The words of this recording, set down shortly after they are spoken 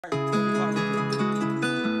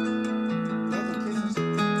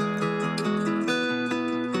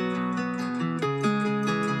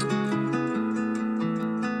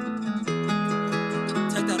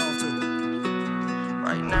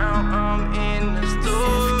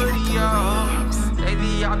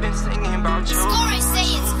I've been singing about you. Scoring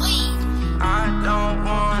say it's weed. I don't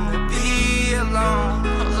wanna be alone.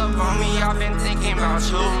 Pull up on me, I've been thinking about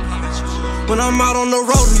you. When I'm out on the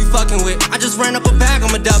road, who you fucking with? I just ran up a bag,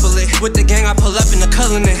 I'ma double it. With the gang, I pull up in the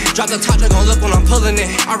cullin' it. Drop the top, they gon' look when I'm pulling it.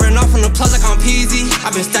 I ran off from the plug like I'm peasy. I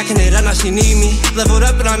been stacking it up, now she need me. Leveled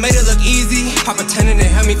up and I made it look easy. Pop a 10 and it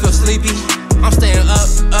help me feel sleepy. I'm staying up,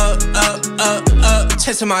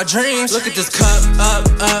 chasing my dreams. Look at this cup, up,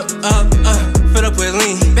 filled up with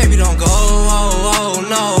lean. Baby, don't go,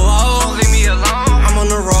 no, don't leave me alone. I'm on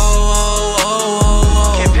the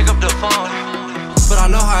road, can't pick up the phone, but I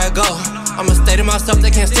know how it go. I'ma stay to myself,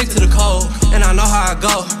 they can't stick to the code. And I know how I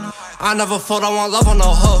go. I never fold, I want love on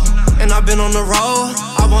no hoe. And I've been on the road,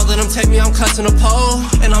 I won't let them take me, I'm clutching a pole.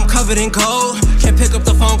 And I'm covered in gold, can't pick up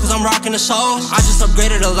the phone cause I'm rocking the show. I just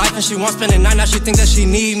upgraded her life and she won't spend the night, now she think that she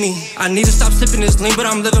need me. I need to stop sipping this lean, but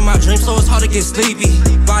I'm living my dream, so it's hard to get sleepy.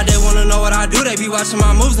 Why they wanna know what I do, they be watching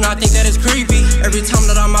my moves and I think that it's creepy. Every time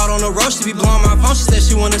that I'm out on the road, she be blowing my phone, she said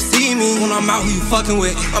she wanna see me. When I'm out, who you fucking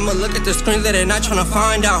with? I'ma look at the screen late at night tryna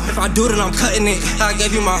find out. If I do then I'm cutting it. I gave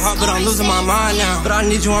you my heart, but I'm losing my mind now. But I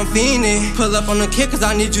need you, I'm fiending. Pull up on the kid cause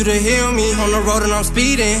I need you to heal me. On the road and I'm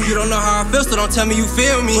speeding. You don't know how I feel, so don't tell me you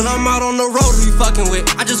feel me. When I'm out on the road, who you fucking with?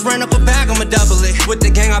 I just ran up a bag, I'ma double it. With the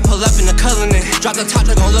gang, I pull up in the cullin' it. Drop the top,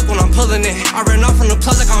 they gon' look when I'm pulling it. I ran off from the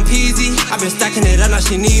plug like I'm peasy. I been stacking it up, now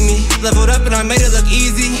she need me. Leveled up and I made it look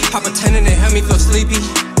easy. Pop a 10 and it help me feel sleepy.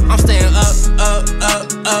 I'm staying up,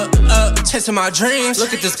 chasing my dreams.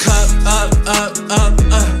 Look at this cup, up,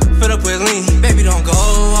 filled up with lean. Baby, don't go,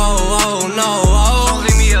 no,